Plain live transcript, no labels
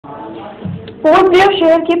Port Blair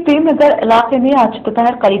शहर के प्रेमनगर इलाके में आज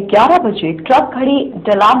दोपहर करीब 11 बजे ट्रक खड़ी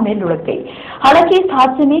ढलान में लुढ़क गई। हालांकि इस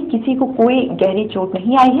हादसे में किसी को कोई गहरी चोट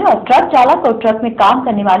नहीं आई है और ट्रक चालक और ट्रक में काम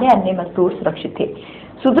करने वाले अन्य मजदूर सुरक्षित थे।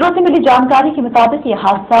 सूत्रों से मिली जानकारी के मुताबिक यह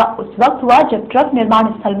हादसा उस वक्त हुआ जब ट्रक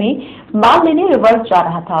निर्माण स्थल में माल लेने रिवर्स जा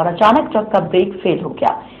रहा था और अचानक ट्रक का ब्रेक फेल हो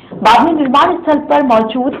गया। बाद में निर्माण स्थल पर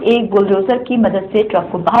मौजूद एक बुलडोजर की मदद से ट्रक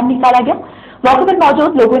को बाहर निकाला गया। मौके पर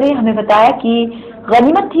मौजूद लोगों ने हमें बताया कि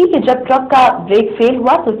गनीमत थी कि जब ट्रक का ब्रेक फेल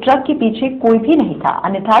हुआ तो ट्रक के पीछे कोई भी नहीं था,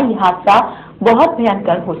 अन्यथा यह हादसा बहुत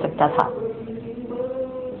भयंकर हो सकता था।